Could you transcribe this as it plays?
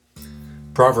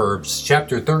Proverbs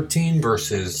chapter 13,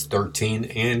 verses 13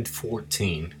 and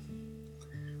 14.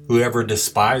 Whoever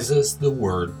despises the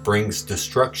word brings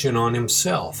destruction on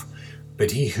himself,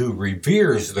 but he who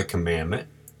reveres the commandment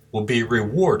will be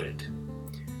rewarded.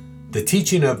 The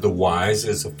teaching of the wise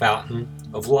is a fountain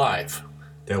of life,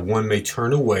 that one may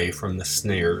turn away from the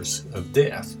snares of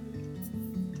death.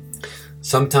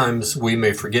 Sometimes we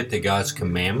may forget that God's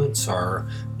commandments are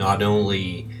not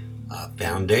only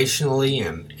foundationally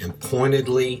and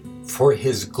pointedly for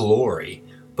His glory,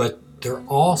 but they're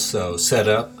also set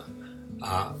up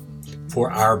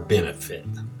for our benefit.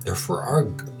 They're for our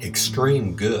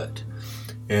extreme good.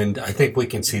 And I think we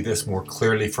can see this more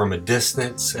clearly from a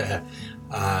distance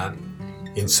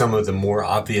in some of the more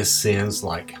obvious sins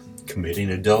like committing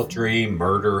adultery,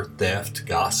 murder, theft,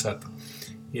 gossip.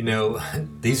 You know,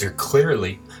 these are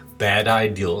clearly bad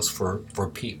ideals for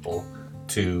people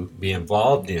to be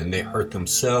involved in. They hurt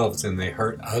themselves and they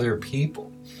hurt other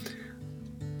people.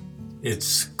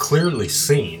 It's clearly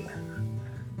seen.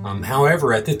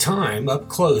 However, at the time, up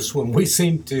close, when we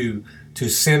seem to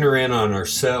center in on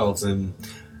ourselves and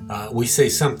we say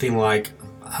something like,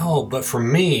 oh, but for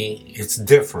me, it's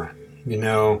different. You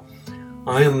know,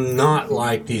 I am not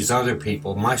like these other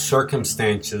people. My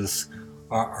circumstances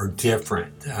are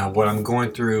different. What I'm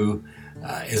going through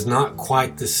is not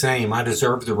quite the same. I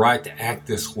deserve the right to act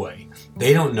this way.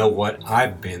 They don't know what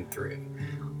I've been through.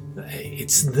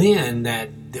 It's then that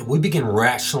we begin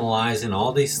rationalizing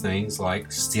all these things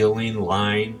like stealing,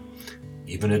 lying,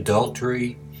 even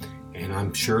adultery, and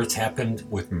I'm sure it's happened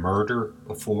with murder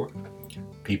before.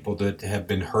 People that have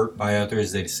been hurt by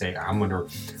others, they say, I'm going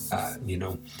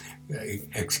to,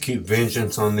 execute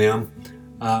vengeance on them.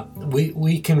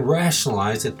 We can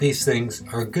rationalize that these things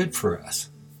are good for us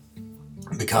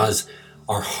because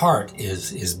our heart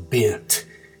is bent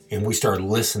and we start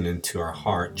listening to our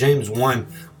heart. James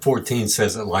 1:14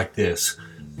 says it like this,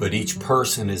 but each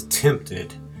person is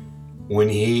tempted when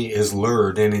he is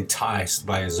lured and enticed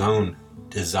by his own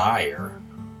desire.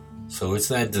 So it's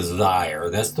that desire,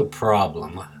 that's the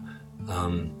problem.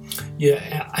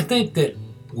 I think that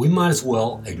we might as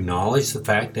well acknowledge the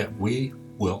fact that we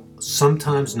will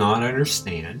sometimes not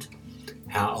understand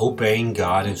how obeying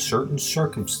God in certain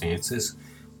circumstances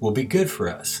will be good for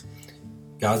us.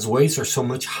 God's ways are so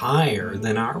much higher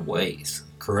than our ways,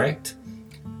 correct?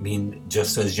 I mean,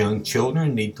 just as young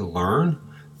children need to learn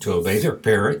to obey their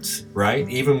parents, right?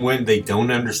 Even when they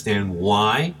don't understand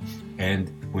why, and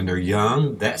when they're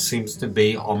young, that seems to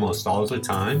be almost all the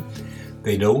time.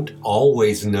 They don't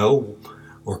always know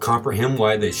or comprehend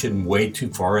why they shouldn't wade too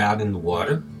far out in the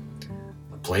water,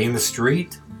 play in the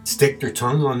street, stick their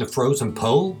tongue on the frozen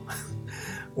pole,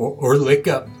 or lick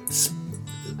up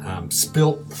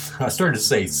spilt, I started to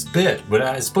say spit, but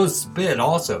I suppose spit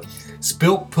also,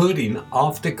 spilt pudding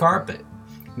off the carpet.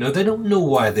 No, they don't know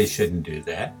why they shouldn't do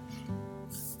that.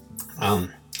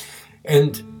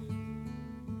 And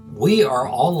we are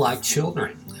all like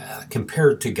children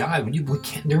compared to God. We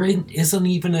can't, there isn't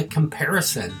even a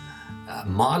comparison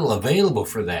model available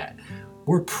for that.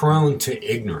 We're prone to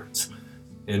ignorance,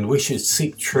 and we should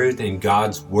seek truth in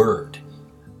God's Word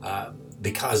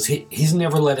because He's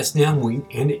never let us down.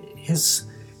 And His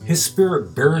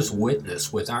Spirit bears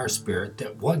witness with our spirit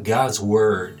that what God's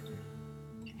Word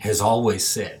has always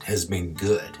said has been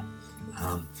good,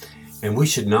 and we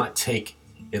should not take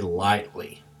it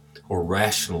lightly or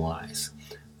rationalize,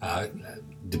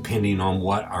 depending on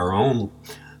what our own,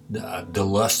 the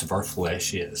lust of our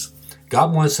flesh is.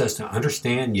 God wants us to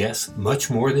understand, yes, much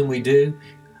more than we do,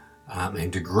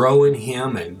 and to grow in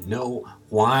Him and know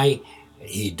why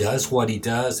He does what He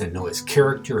does and know His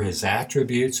character, His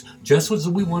attributes, just as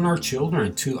we want our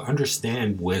children to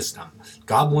understand wisdom.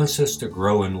 God wants us to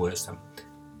grow in wisdom.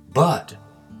 But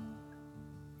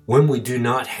when we do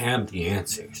not have the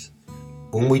answers,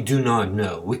 when we do not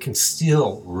know, we can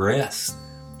still rest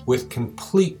with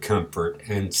complete comfort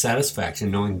and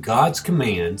satisfaction, knowing God's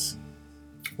commands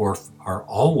are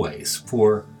always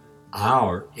for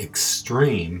our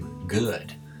extreme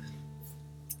good.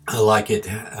 I like it,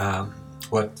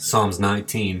 what Psalms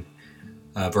 19,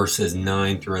 verses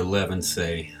 9 through 11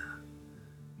 say.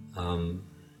 The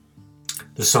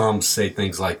Psalms say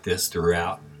things like this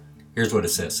throughout. Here's what it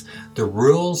says. The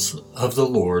rules of the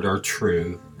Lord are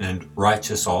true and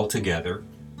righteous altogether.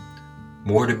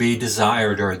 More to be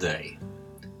desired are they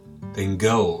than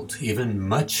gold, even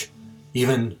much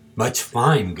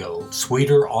fine gold,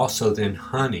 sweeter also than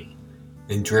honey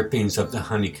and drippings of the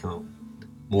honeycomb.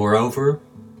 Moreover,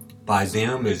 by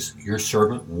them is your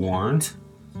servant warned.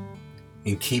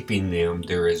 In keeping them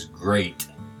there is great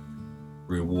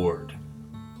reward.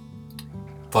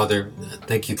 Father,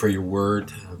 thank you for your word.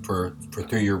 For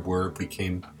through your word we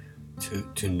came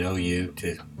to know you.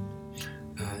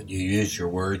 You use your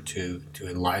word to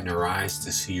enlighten our eyes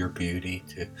to see your beauty,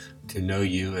 to know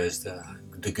you as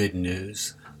the good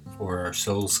news for our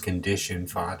soul's condition,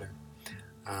 Father.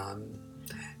 Um,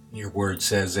 your word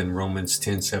says in Romans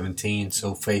 10:17,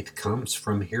 so faith comes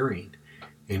from hearing,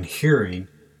 and hearing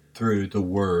through the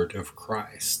word of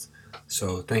Christ.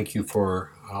 So thank you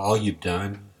for all you've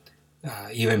done,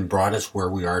 even brought us where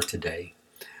we are today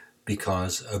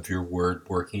because of your word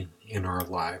working in our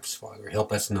lives, Father.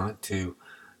 Help us not to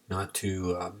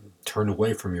turn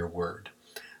away from your word,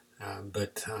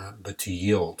 but to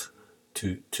yield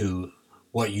to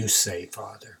what you say,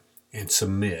 Father, and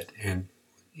submit and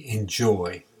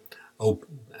enjoy,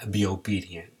 be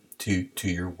obedient to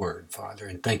your word, Father.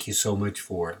 And thank you so much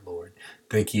for it, Lord.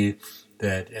 Thank you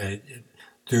that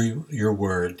through your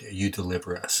word you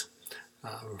deliver us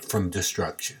from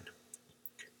destruction,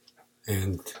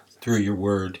 and through your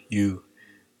word you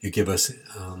give us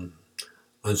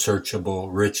unsearchable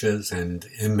riches and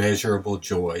immeasurable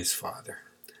joys, Father.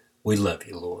 We love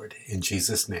you, Lord. In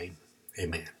Jesus' name,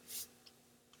 amen.